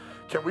now?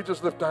 Can we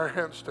just lift our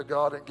hands to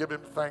God and give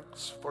him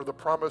thanks for the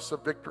promise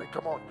of victory?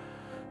 Come on.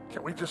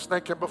 Can we just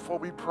thank him before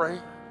we pray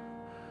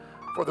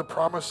for the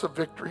promise of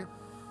victory?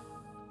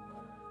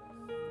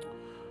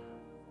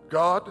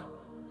 God,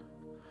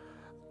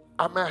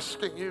 I'm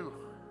asking you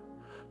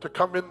to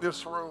come in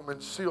this room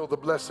and seal the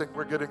blessing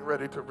we're getting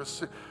ready to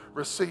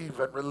receive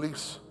and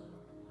release.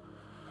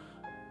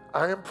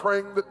 I am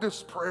praying that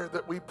this prayer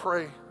that we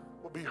pray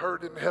will be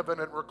heard in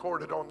heaven and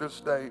recorded on this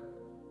day.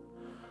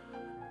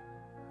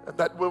 And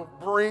that will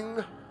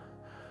bring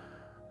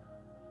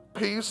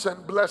peace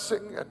and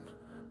blessing and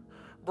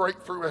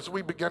breakthrough as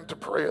we begin to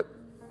pray it.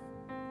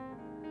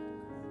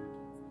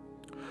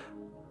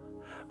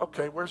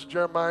 Okay, where's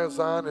Jeremiah,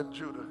 Zion, and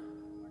Judah?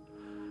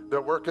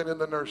 They're working in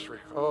the nursery.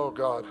 Oh,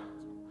 God.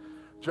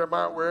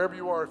 Jeremiah, wherever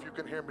you are, if you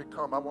can hear me,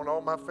 come. I want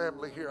all my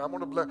family here. I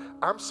want to bless.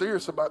 I'm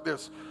serious about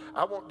this.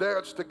 I want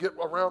dads to get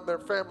around their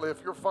family.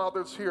 If your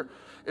father's here,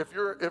 if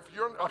you're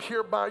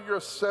here by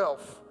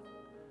yourself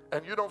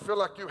and you don't feel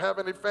like you have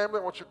any family,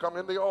 I want you to come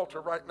in the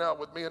altar right now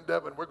with me and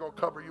Devin. We're going to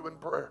cover you in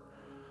prayer.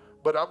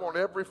 But I want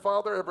every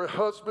father, every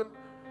husband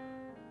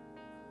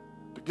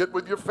to get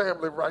with your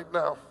family right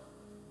now.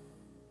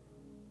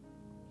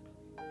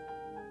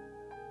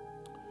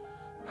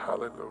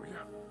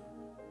 Hallelujah.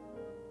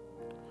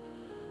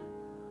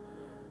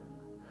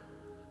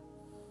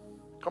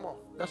 Come on,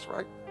 that's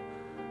right.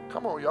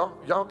 Come on, y'all.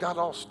 Y'all got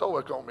all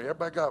stoic on me.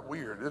 Everybody got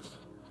weird.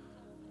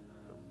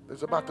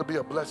 There's about to be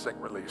a blessing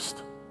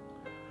released.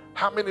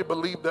 How many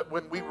believe that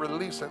when we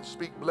release and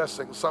speak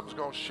blessings, something's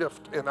going to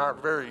shift in our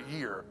very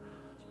year?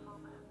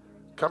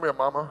 Come here,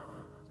 mama.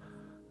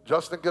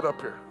 Justin, get up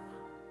here.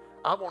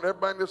 I want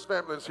everybody in this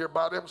family that's here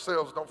by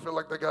themselves, don't feel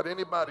like they got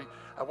anybody.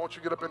 I want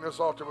you to get up in this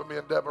altar with me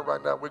and Deborah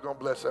right now. We're going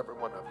to bless every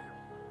one of you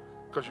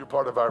because you're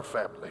part of our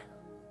family.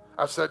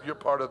 I said you're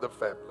part of the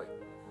family.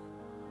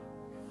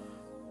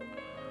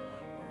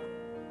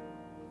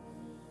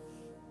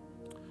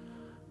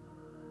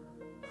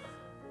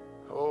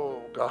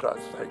 Oh, God, I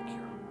thank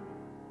you.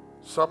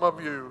 Some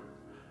of you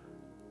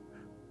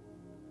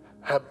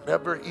have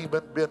never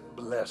even been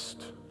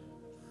blessed.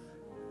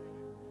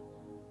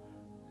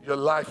 Your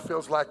life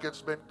feels like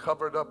it's been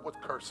covered up with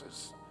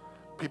curses.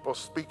 People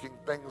speaking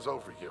things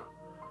over you,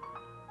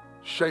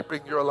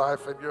 shaping your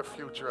life and your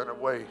future in a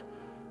way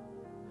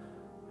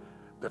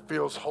that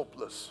feels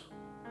hopeless.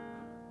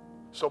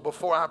 So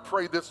before I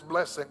pray this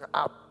blessing,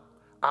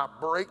 I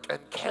break and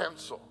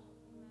cancel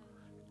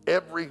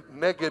every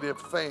negative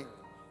thing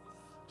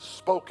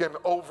spoken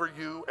over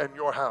you and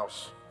your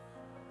house.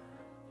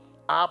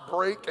 I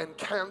break and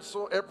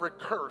cancel every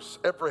curse,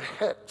 every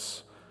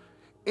hex,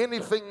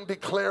 anything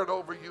declared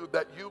over you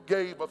that you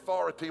gave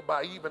authority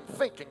by even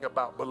thinking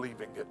about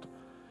believing it.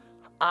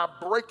 I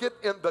break it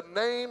in the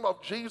name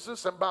of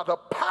Jesus and by the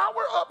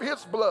power of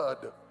his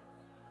blood.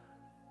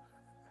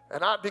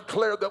 And I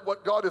declare that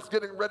what God is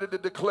getting ready to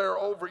declare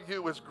over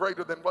you is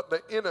greater than what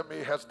the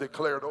enemy has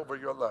declared over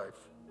your life.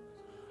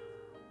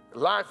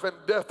 Life and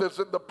death is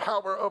in the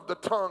power of the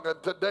tongue,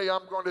 and today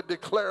I'm going to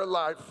declare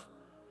life.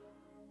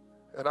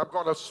 And I'm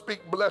going to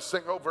speak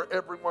blessing over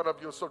every one of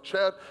you. So,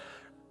 Chad,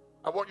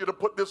 I want you to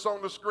put this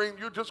on the screen.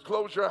 You just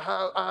close your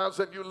eyes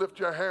and you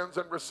lift your hands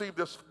and receive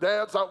this.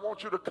 Dads, I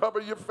want you to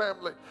cover your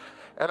family.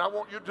 And I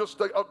want you just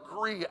to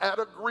agree, add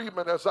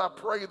agreement as I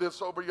pray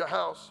this over your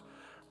house.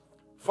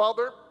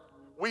 Father,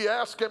 we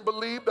ask and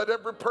believe that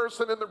every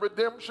person in the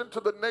Redemption to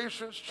the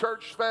Nations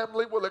Church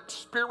family will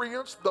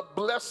experience the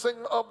blessing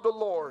of the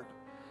Lord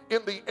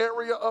in the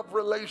area of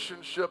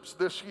relationships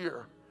this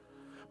year.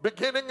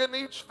 Beginning in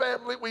each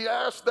family, we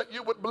ask that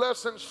you would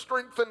bless and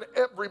strengthen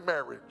every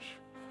marriage,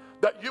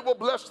 that you will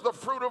bless the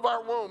fruit of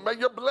our womb. May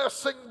your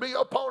blessing be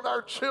upon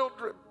our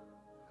children.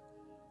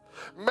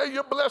 May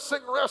your blessing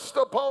rest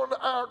upon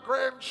our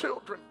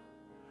grandchildren.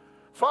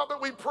 Father,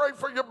 we pray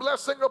for your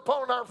blessing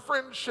upon our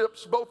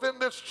friendships, both in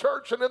this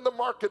church and in the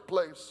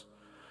marketplace.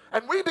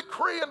 And we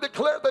decree and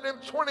declare that in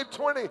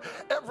 2020,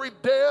 every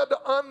dead,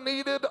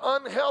 unneeded,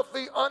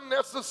 unhealthy,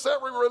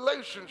 unnecessary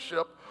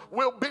relationship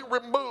will be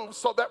removed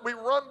so that we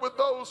run with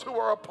those who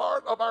are a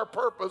part of our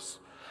purpose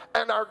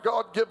and our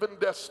God-given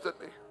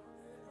destiny.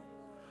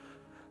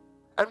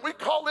 And we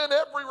call in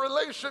every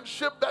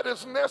relationship that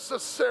is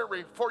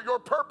necessary for your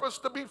purpose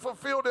to be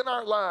fulfilled in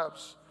our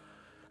lives.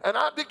 And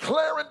I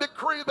declare and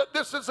decree that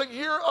this is a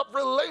year of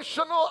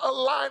relational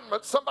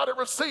alignment. Somebody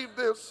receive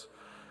this.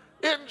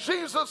 In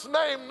Jesus'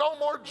 name, no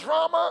more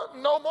drama,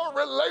 no more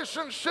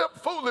relationship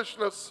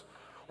foolishness.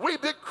 We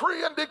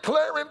decree and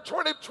declare in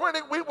 2020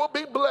 we will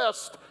be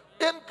blessed,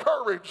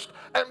 encouraged,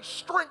 and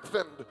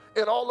strengthened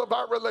in all of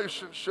our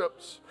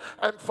relationships.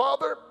 And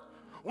Father,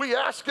 we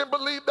ask and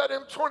believe that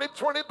in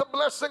 2020 the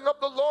blessing of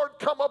the Lord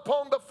come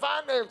upon the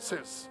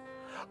finances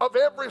of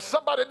every,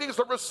 somebody needs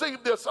to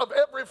receive this, of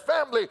every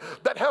family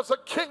that has a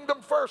kingdom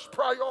first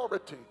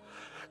priority.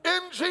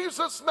 In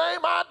Jesus' name,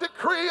 I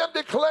decree and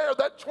declare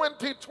that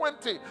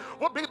 2020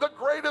 will be the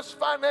greatest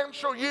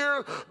financial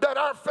year that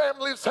our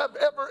families have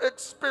ever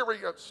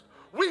experienced.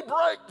 We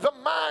break the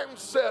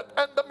mindset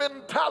and the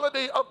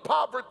mentality of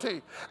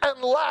poverty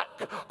and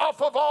lack off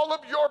of all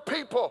of your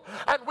people.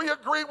 And we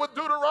agree with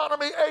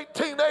Deuteronomy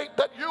 18:8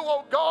 that you,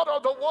 oh God,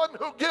 are the one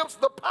who gives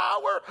the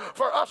power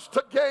for us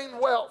to gain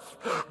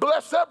wealth.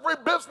 Bless every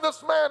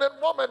businessman and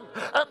woman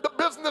and the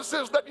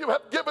businesses that you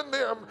have given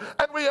them.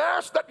 And we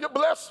ask that you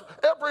bless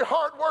every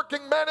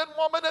hardworking man and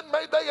woman, and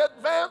may they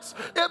advance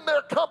in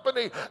their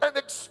company and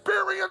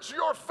experience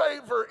your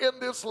favor in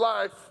this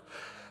life.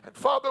 And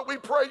Father, we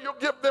pray you'll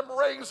give them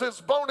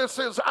raises,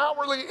 bonuses,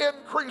 hourly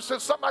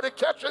increases. Somebody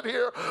catch it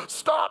here.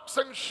 Stocks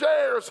and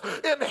shares,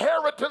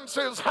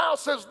 inheritances,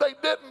 houses they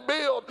didn't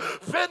build,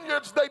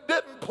 vineyards they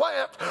didn't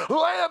plant,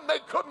 land they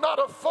could not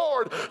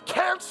afford.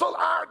 Cancel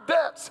our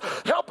debts.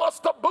 Help us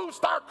to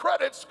boost our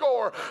credit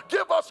score.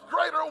 Give us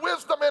greater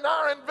wisdom in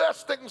our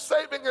investing,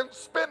 saving, and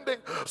spending,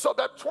 so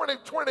that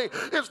 2020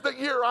 is the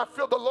year. I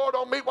feel the Lord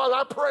on me while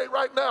I pray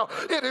right now.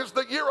 It is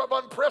the year of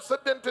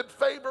unprecedented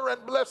favor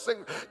and blessing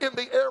in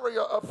the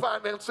area of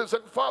finances.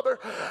 And Father,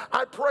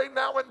 I pray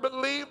now and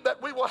believe that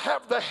we will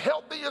have the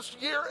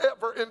healthiest year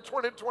ever in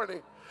 2020.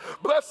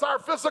 Bless our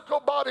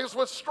physical bodies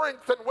with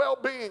strength and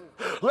well-being.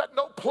 Let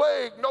no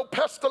plague, no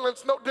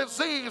pestilence, no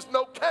disease,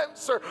 no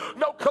cancer,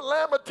 no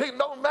calamity,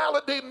 no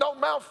malady, no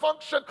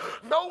malfunction,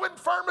 no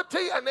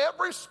infirmity, and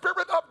every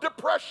spirit of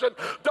depression,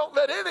 don't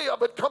let any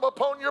of it come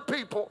upon your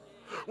people.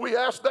 We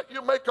ask that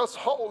you make us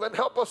whole and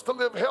help us to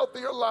live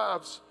healthier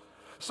lives,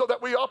 so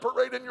that we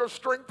operate in your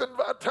strength and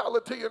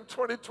vitality in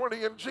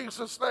 2020 in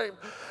Jesus' name.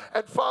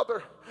 And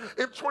Father,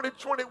 in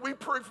 2020 we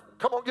pray,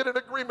 come on, get in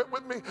agreement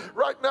with me.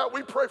 Right now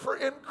we pray for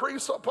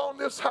increase upon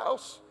this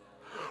house.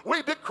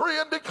 We decree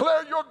and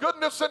declare your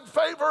goodness and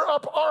favor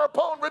are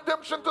upon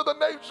Redemption to the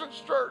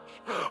Nations Church.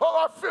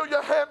 Oh, I feel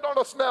your hand on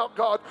us now,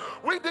 God.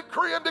 We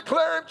decree and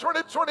declare in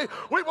 2020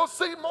 we will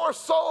see more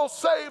souls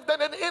saved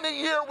than in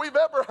any year we've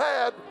ever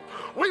had.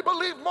 We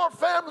believe more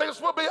families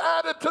will be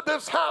added to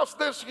this house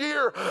this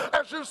year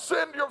as you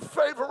send your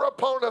favor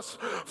upon us.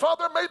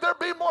 Father, may there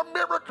be more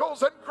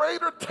miracles and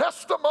greater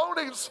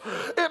testimonies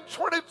in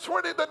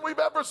 2020 than we've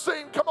ever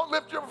seen. Come on,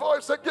 lift your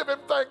voice and give him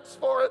thanks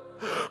for it.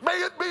 May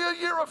it be a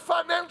year of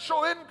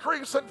financial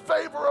increase and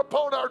favor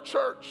upon our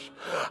church.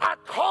 I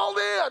call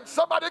in,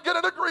 somebody get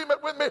an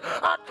agreement with me,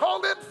 I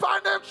call in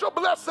financial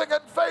blessing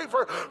and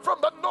favor from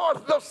the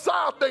north, the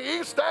south, the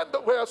east, and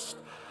the west.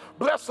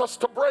 Bless us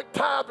to break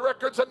tithe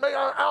records, and may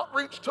our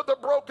outreach to the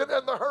broken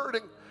and the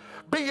hurting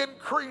be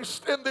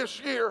increased in this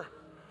year.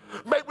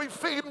 May we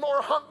feed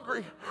more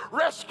hungry,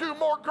 rescue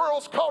more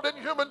girls caught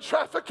in human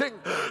trafficking,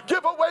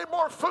 give away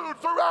more food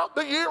throughout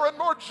the year, and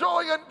more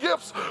joy and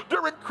gifts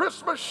during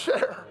Christmas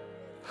share.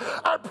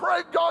 I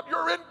pray, God,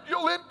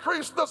 you'll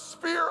increase the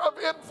sphere of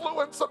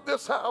influence of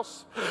this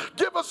house.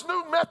 Give us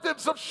new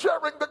methods of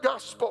sharing the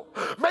gospel.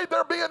 May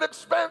there be an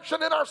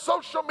expansion in our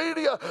social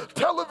media,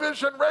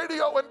 television,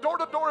 radio, and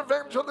door-to-door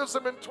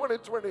evangelism in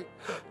 2020.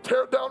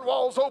 Tear down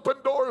walls, open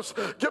doors.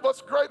 Give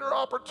us greater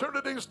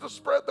opportunities to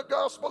spread the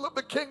gospel of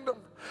the kingdom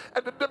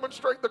and to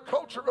demonstrate the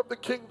culture of the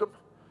kingdom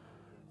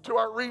to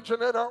our region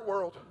and our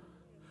world.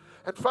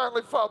 And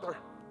finally, Father,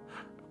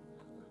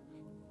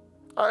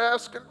 I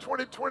ask in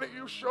 2020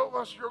 you show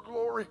us your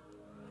glory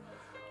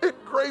in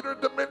greater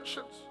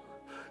dimensions.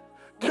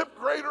 Give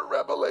greater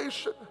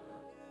revelation.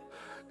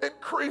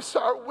 Increase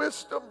our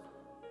wisdom.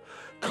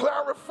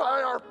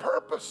 Clarify our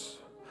purpose.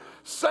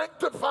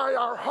 Sanctify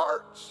our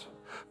hearts.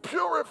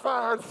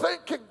 Purify our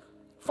thinking.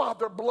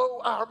 Father, blow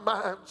our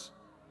minds.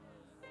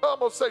 I'm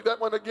going to say that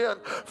one again.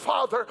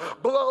 Father,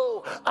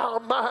 blow our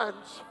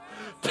minds.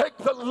 Take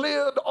the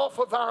lid off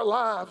of our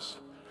lives.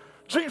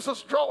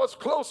 Jesus, draw us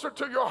closer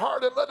to your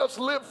heart and let us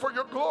live for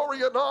your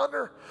glory and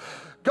honor.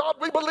 God,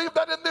 we believe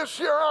that in this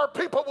year our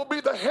people will be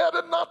the head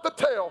and not the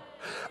tail.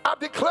 I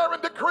declare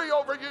and decree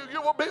over you,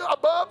 you will be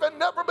above and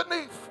never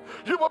beneath.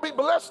 You will be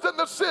blessed in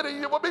the city.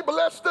 You will be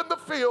blessed in the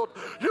field.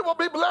 You will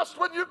be blessed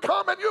when you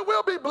come, and you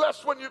will be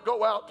blessed when you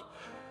go out.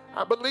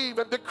 I believe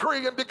and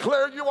decree and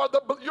declare you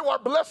are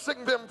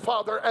blessing them,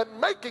 Father, and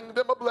making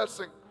them a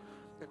blessing.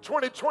 In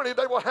 2020,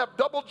 they will have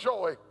double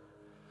joy,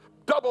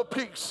 double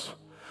peace,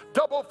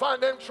 double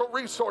financial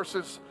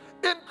resources,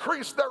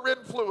 increase their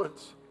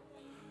influence.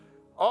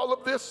 All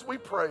of this we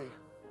pray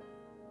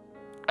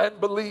and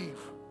believe,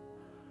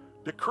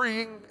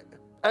 decreeing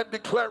and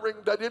declaring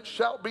that it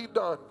shall be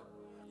done,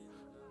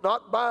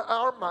 not by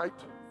our might,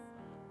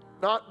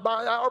 not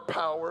by our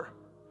power,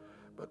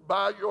 but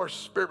by your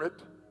Spirit,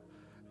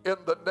 in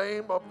the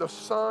name of the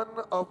Son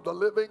of the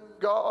living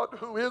God,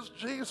 who is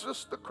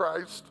Jesus the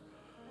Christ.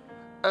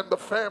 And the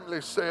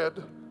family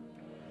said,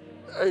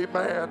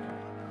 amen.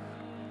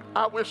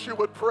 I wish you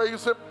would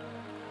praise him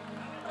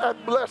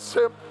and bless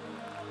him.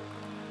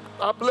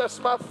 I bless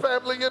my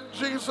family in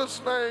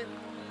Jesus' name.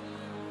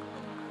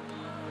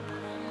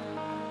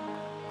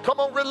 Come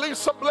on, release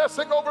some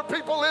blessing over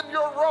people in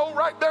your row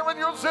right there in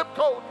your zip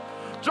code.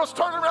 Just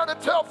turn around and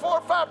tell 4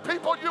 or 5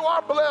 people you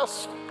are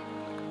blessed.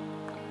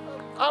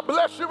 I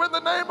bless you in the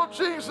name of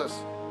Jesus.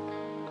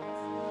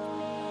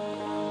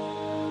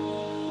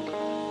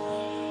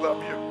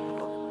 Love you.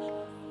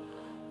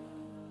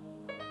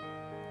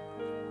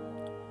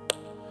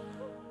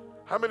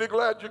 How many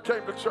glad you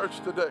came to church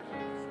today?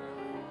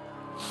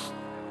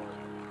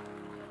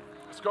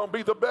 It's going to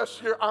be the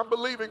best year. I'm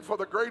believing for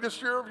the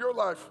greatest year of your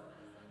life.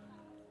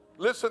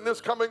 Listen, this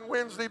coming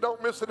Wednesday,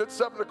 don't miss it at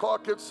 7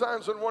 o'clock. It's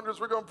Signs and Wonders.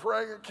 We're going to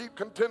pray and keep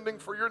contending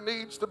for your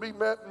needs to be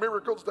met,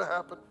 miracles to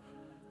happen.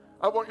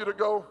 I want you to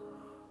go.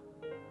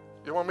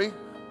 You want me?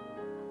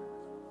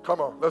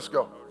 Come on, let's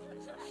go.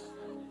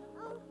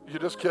 You're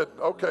just kidding.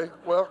 Okay,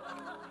 well,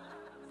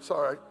 it's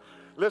all right.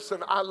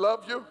 Listen, I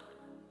love you.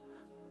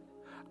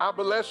 I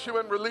bless you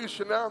and release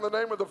you now in the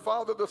name of the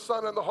Father, the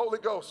Son, and the Holy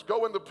Ghost.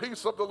 Go in the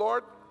peace of the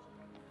Lord.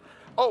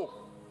 Oh,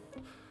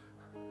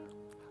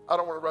 I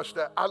don't want to rush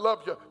that. I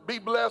love you. Be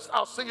blessed.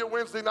 I'll see you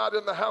Wednesday night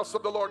in the house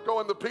of the Lord. Go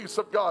in the peace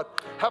of God.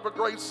 Have a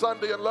great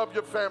Sunday and love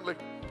your family.